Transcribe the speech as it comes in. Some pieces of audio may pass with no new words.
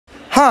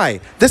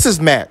Hi, this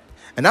is Matt,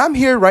 and I'm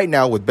here right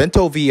now with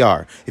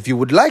BentoVR. If you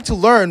would like to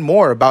learn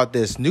more about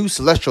this new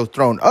Celestial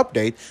Throne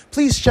update,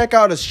 please check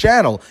out his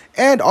channel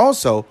and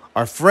also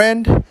our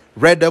friend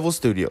Red Devil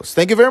Studios.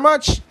 Thank you very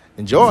much.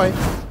 Enjoy.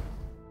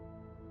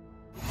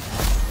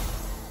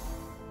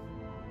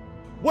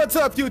 What's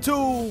up,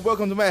 YouTube?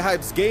 Welcome to Matt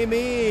Hypes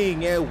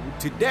Gaming, and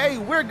today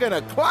we're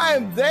gonna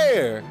climb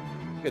there.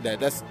 Look at that,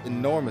 that's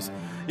enormous.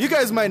 You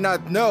guys might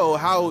not know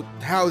how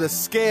the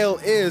scale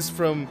is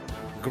from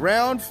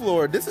ground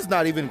floor. This is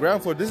not even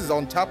ground floor. This is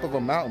on top of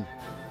a mountain.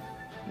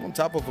 On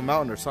top of a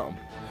mountain or something.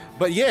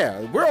 But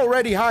yeah, we're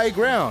already high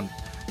ground.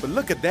 But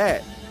look at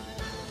that.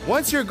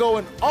 Once you're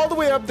going all the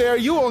way up there,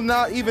 you will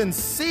not even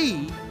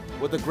see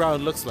what the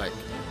ground looks like.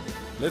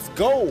 Let's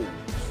go.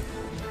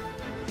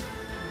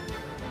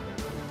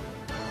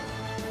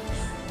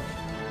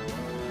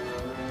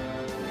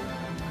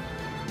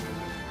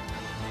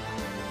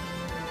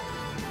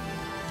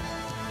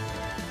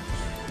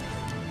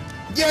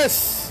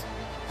 Yes!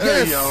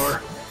 There Yes. you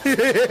are.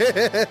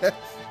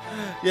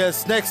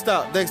 Yes, next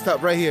stop,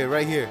 right here.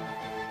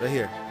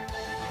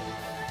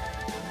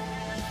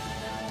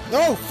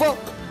 Oh, fuck!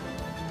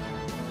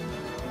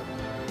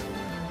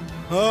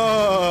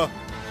 Oh.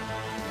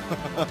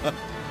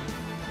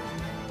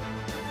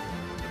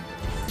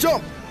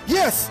 Jump!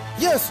 Yes!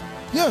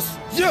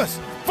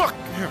 Fuck!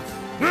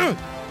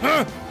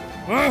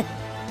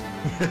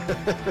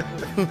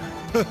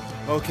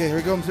 Okay,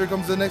 here comes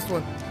the next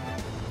one.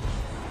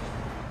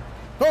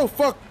 Oh,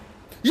 fuck!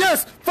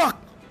 Yes! Fuck!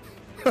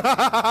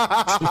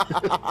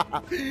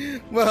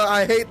 Well,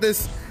 I hate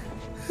this.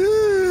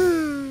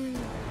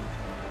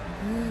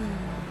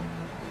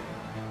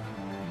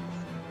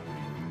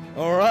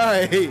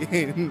 Alright.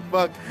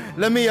 Fuck.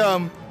 Let me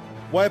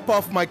wipe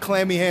off my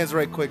clammy hands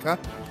right quick, huh?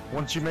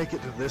 Once you make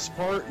it to this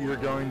part, you're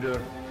going to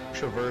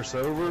traverse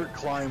over,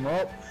 climb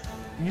up.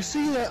 You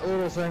see that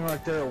little thing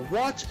right there?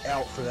 Watch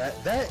out for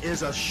that. That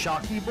is a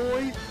shocky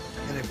boy.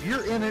 And if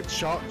you're in it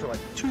shocked for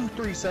like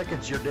 2-3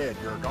 seconds, you're dead.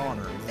 You're a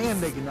goner.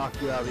 And they can knock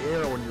you out of the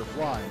air when you're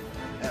flying.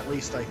 At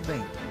least I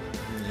think.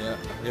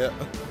 Yeah.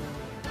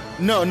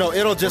 No,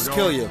 it'll just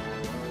kill you.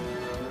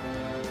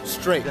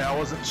 Straight. Yeah, I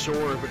wasn't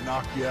sure if it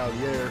knocked you out of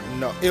the air.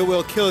 No, it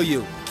will kill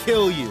you.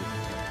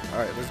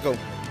 Alright, let's go.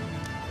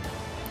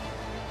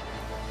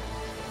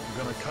 I'm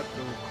gonna cut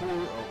the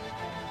record.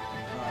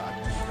 I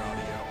can take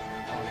audio out.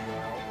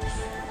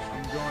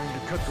 I'm going to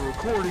cut the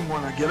recording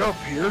when I get up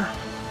here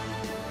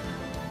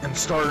and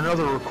start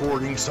another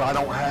recording, so I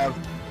don't have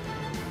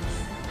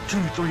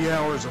 2-3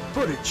 hours of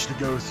footage to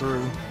go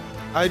through.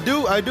 I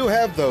do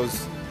have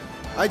those.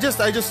 I just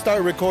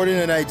start recording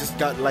and I just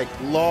got like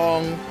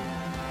long,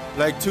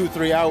 like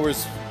 2-3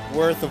 hours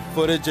worth of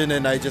footage, and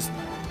then I just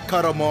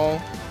cut them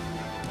all.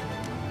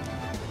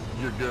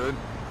 You're good.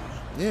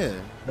 Yeah.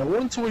 Now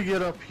once we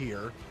get up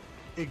here,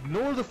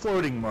 ignore the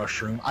floating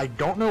mushroom. I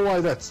don't know why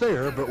that's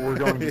there, but we're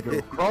going to go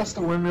across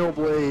the windmill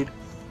blade,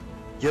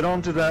 get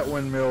onto that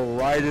windmill,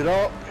 ride it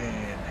up,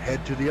 and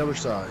head to the other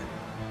side.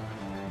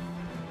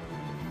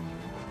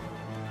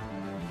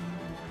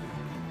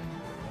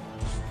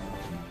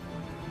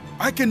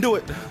 I can do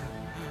it.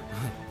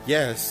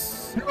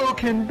 Yes. You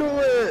can do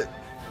it.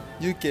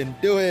 You can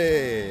do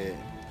it.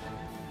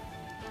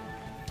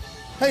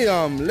 Hey,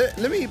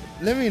 let me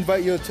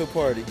invite you to a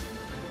party.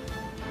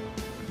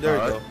 There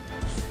we go.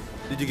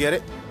 Did you get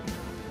it?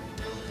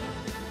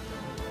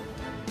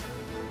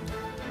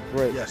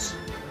 Great. Yes.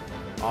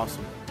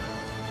 Awesome.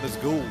 Let's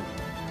go.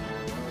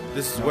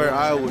 This is where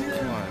I would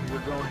climb. We're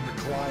going to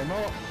climb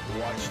up,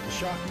 watch the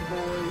Shocky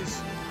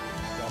Boys.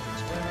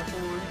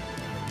 Self-explanatory.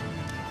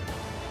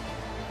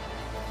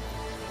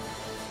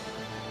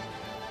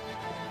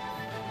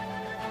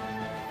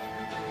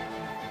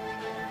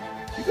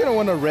 You're gonna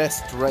want to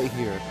rest right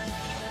here.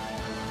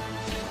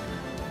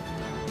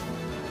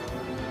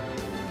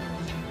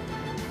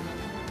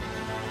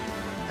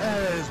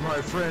 As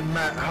my friend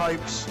Matt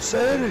Hypes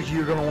said,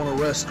 you're going to want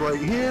to rest right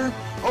here.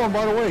 Oh, and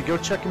by the way, go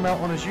check him out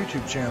on his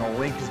YouTube channel.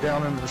 Link is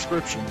down in the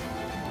description.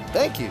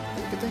 Thank you.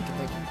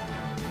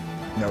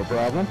 No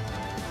problem.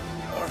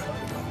 Alright,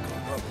 we're gonna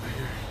go up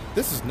here.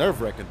 This is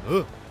nerve-wracking.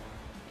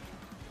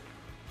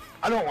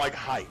 I don't like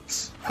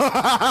heights.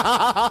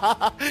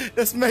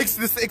 This makes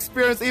this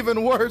experience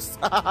even worse.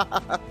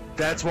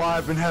 That's why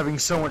I've been having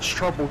so much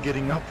trouble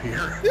getting up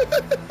here.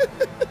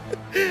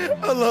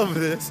 I love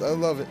this. I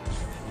love it.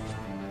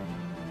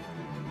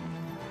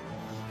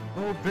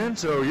 Oh,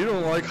 Bento, you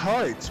don't like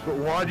heights, but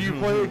why do you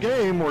play a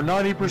game where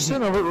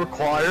 90% of it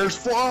requires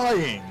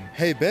flying?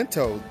 Hey,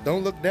 Bento,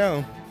 don't look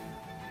down.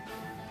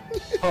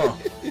 Huh.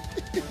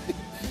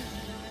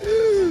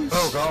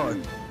 Oh,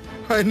 God.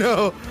 I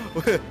know.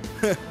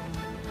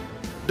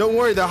 Don't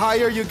worry, the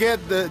higher you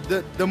get,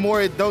 the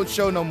more it don't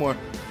show no more.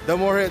 The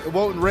more it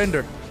won't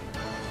render.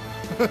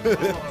 I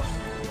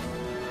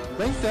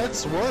think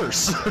that's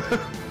worse.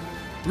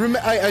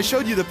 I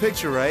showed you the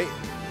picture, right?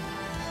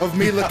 Of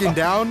me looking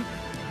down.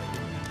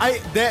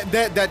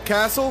 That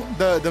castle,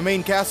 the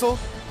main castle,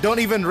 don't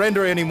even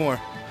render anymore.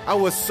 I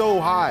was so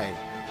high.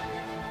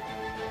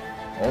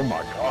 Oh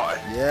my god.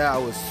 Yeah, I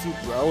was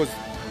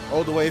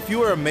all the way. If you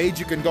were a mage,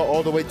 you can go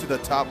all the way to the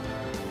top.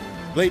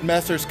 Blade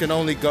Masters can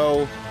only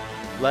go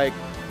like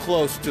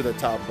close to the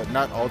top, but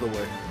not all the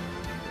way.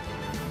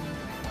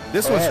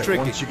 This one's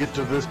tricky. Once you get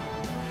to this,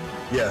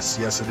 yes,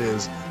 it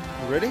is.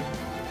 You ready?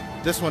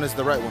 This one is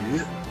the right one.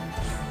 Yeah.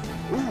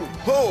 Ooh.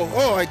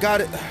 Oh, I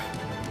got it.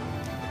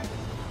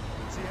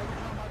 See, every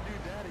time I do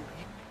that,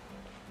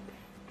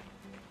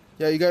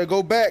 Yeah, you gotta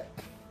go back.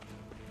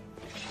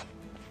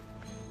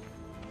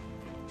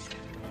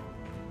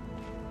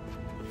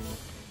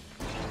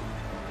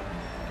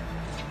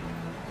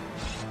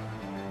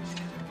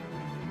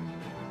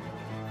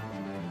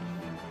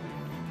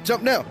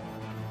 Jump now.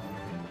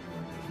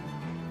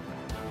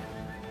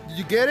 Did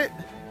you get it?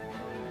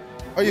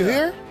 Are you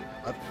here?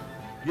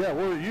 Yeah,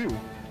 where are you?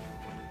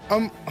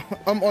 I'm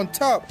on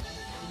top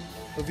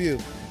of you.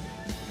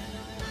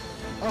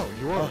 Oh,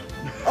 you are.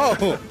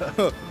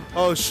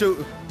 Oh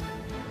shoot.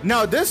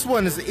 Now this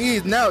one is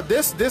easy. Now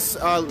this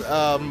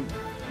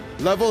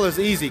level is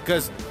easy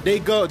because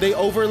they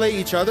overlay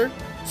each other,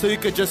 so you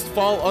could just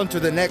fall onto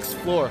the next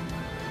floor.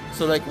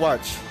 So like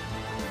watch.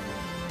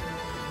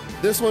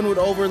 This one would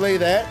overlay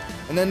that,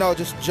 and then I'll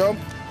just jump,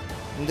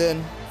 and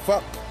then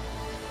fuck.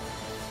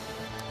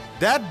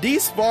 That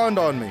despawned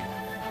on me.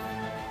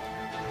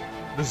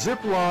 The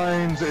zip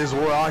lines is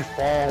where I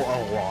fall a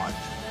lot.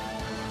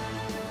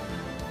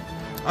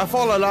 I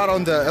fall a lot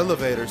on the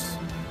elevators.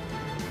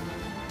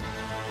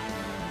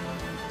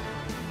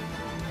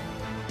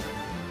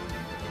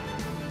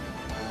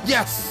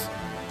 Yes!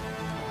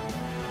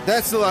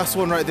 That's the last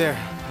one right there.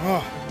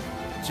 Oh,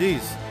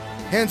 jeez.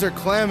 Hands are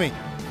clammy.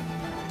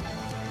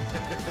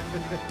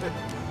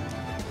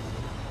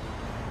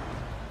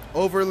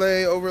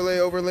 Overlay.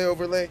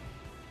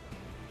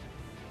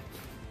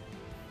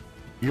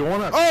 You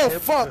want to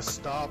fuck!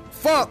 stop?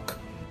 Fuck!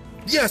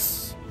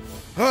 Yes!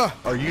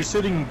 Are you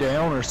sitting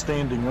down or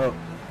standing up?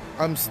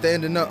 I'm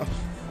standing up.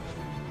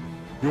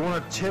 You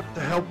want a tip to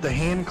help the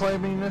hand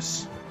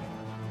clamminess?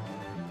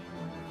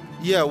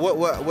 Yeah,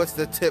 what's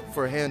the tip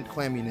for hand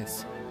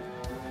clamminess?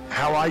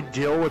 How I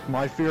deal with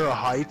my fear of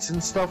heights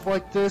and stuff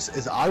like this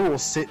is I will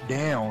sit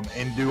down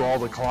and do all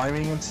the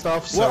climbing and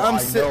stuff, so Well,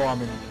 I know I'm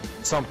in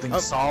something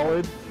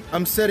solid.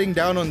 I'm sitting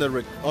down on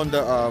the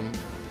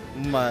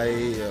my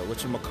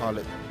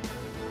whatchamacallit,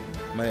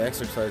 my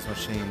exercise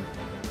machine,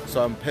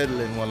 so I'm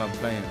pedaling while I'm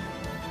playing.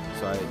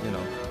 So I,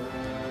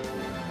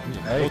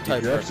 Hey,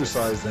 get your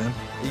exercise then.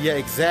 Yeah,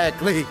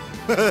 exactly.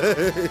 Once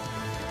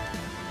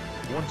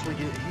we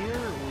get here,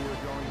 we're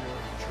going to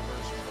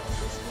traverse across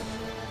this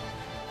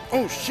one.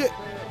 Oh shit!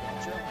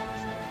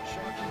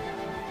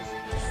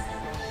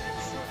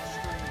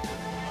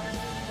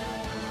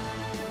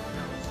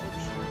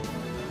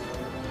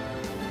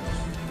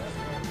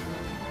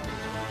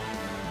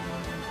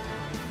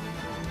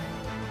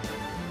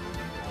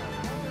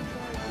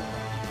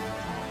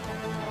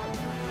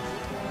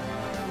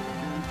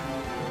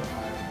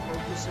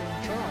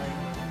 Trying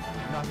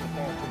not to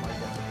fall to my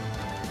death.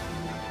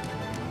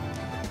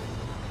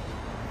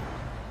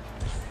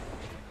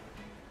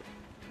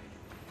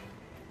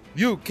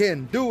 You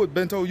can do it,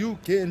 Bento. You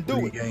can do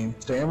it. Regain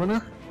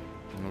stamina.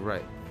 All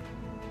right.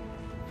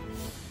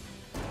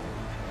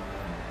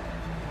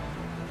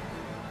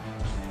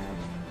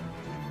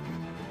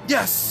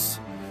 Yes.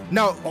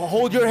 Now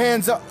hold your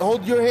hands up.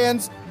 Hold your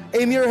hands.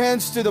 Aim your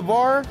hands to the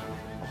bar.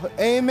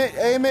 Aim it.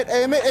 And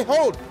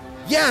hold.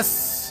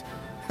 Yes.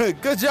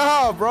 Good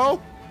job,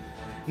 bro.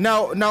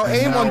 Now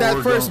aim on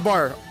that first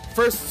bar.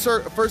 First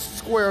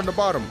square on the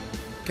bottom.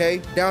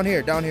 Okay? Down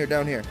here. All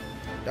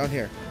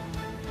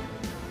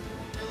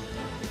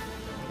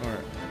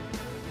right.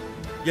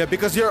 Yeah,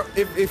 because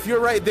if you're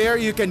right there,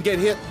 you can get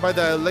hit by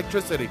the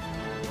electricity.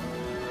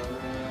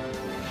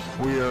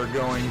 We are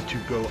going to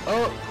go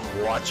up.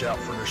 Watch out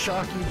for the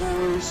shocky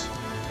boys.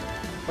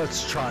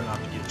 Let's try not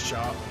to get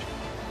shocked.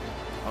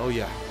 Oh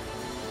yeah.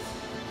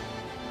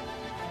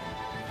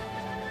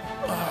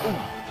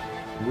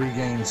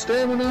 Regain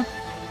stamina.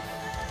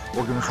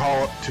 We're going to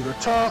crawl up to the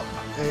top,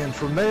 and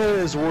from there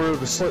is where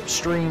the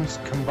slipstreams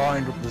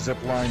combined with the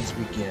zip lines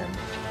begin.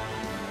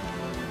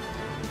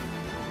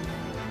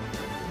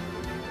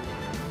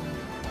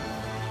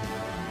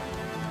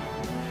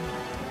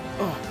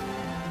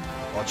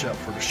 Watch out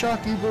for the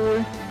shocky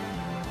boy.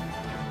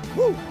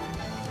 Woo!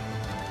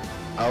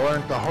 I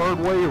learned the hard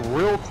way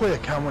real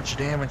quick how much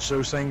damage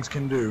those things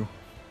can do.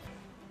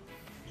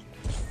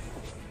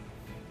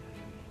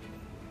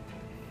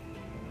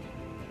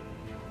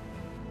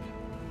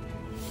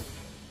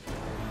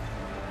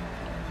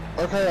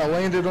 Okay, I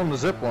landed on the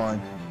zip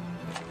line.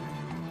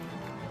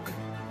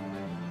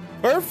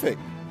 Perfect.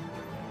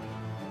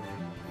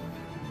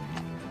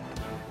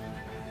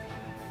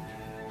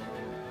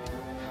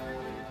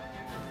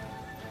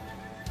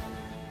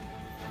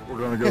 We're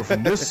going to go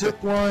from this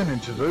zip line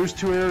into those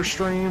two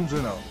airstreams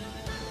and up.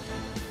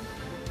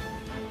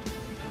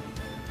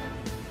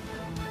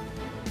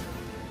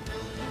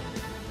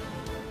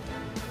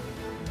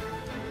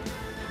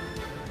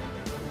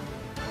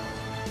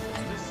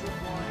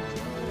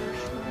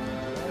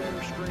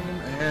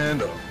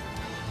 stand up.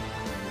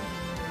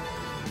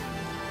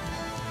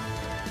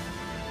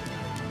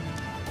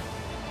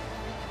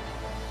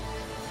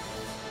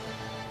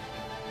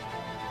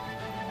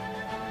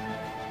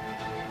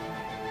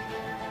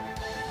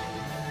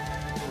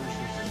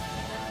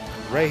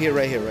 Right here,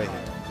 right here, right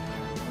here.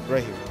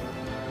 Right here.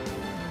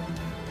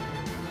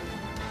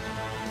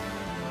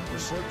 The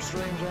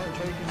slipstreams aren't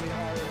taking me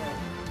high enough.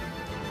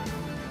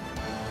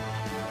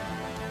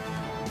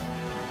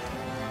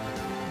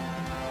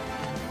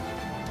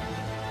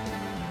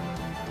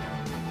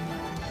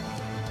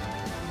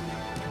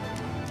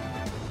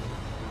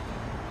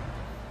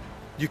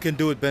 You can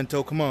do it,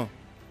 Bento. Come on.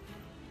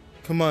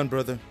 Come on,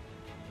 brother.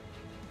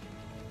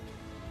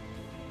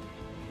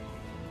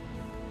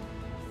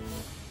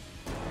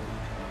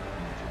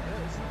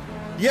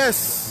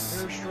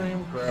 Yes.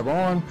 Airstream, grab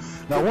on.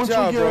 Now, Good once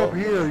job, we get bro. up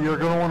here, you're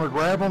going to want to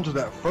grab onto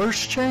that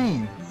first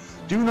chain.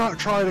 Do not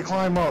try to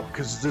climb up,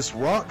 because this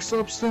rock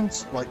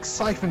substance like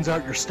siphons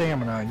out your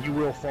stamina, and you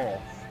will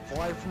fall.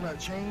 Fly from that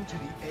chain to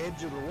the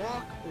edge of the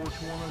rock or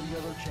to one of the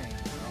other chains,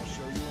 and I'll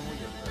show you when we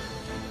get there.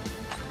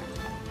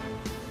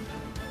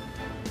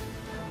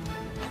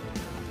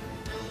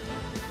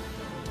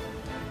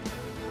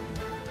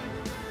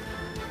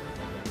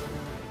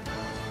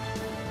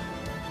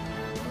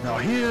 Now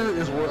here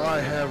is where I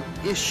have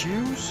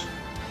issues.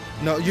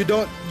 No, you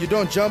don't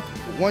jump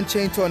one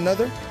chain to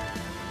another.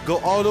 Go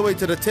all the way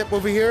to the tip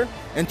over here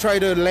and try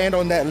to land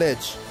on that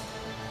ledge.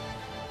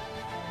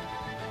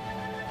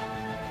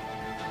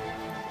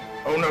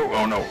 Oh no,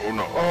 oh no, oh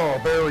no. Oh,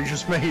 barely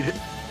just made it.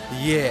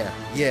 Yeah,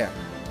 yeah.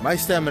 My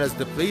stamina is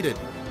depleted,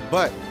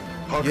 but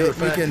Hunger you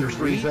factor can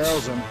reach.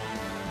 3000.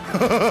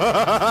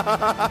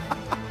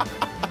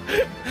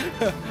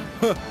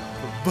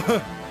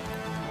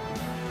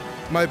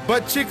 My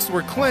butt cheeks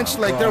were clenched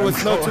like there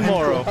was no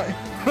tomorrow.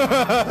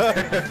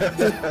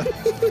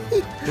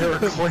 They were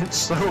clenched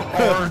so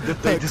hard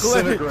that they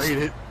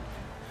disintegrated.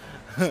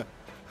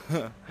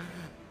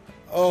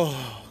 Oh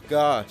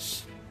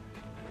gosh.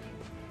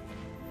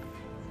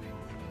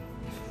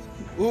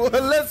 Ooh,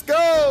 let's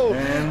go!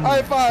 And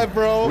high five,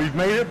 bro. We've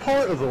made it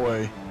part of the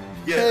way.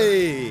 Yeah.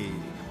 Hey.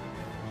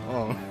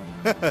 Oh.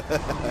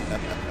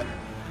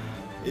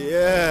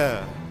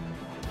 Yeah.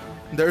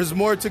 There's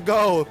more to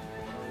go.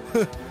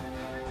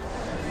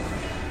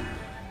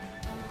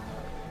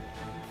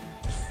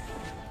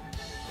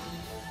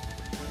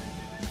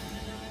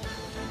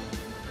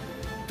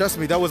 Trust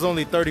me, that was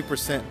only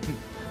 30%.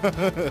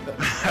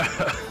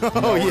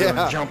 Oh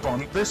yeah. Jump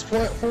on this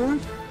platform.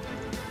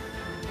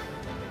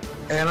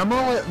 And I'm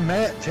gonna let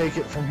Matt take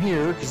it from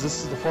here because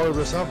this is the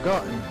farthest I've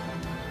gotten.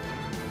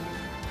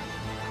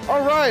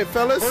 All right,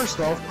 fellas.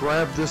 First off,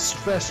 grab this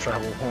fast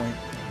travel point.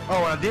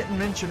 Oh, I didn't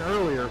mention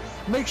earlier,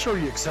 make sure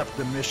you accept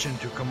the mission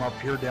to come up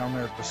here down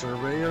there at the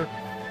surveyor.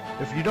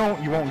 If you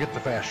don't, you won't get the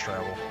fast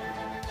travel.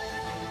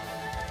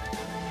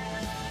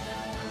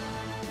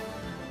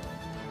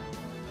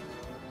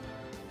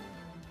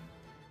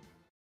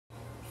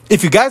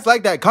 If you guys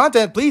like that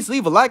content, please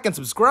leave a like and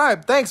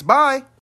subscribe. Thanks, bye.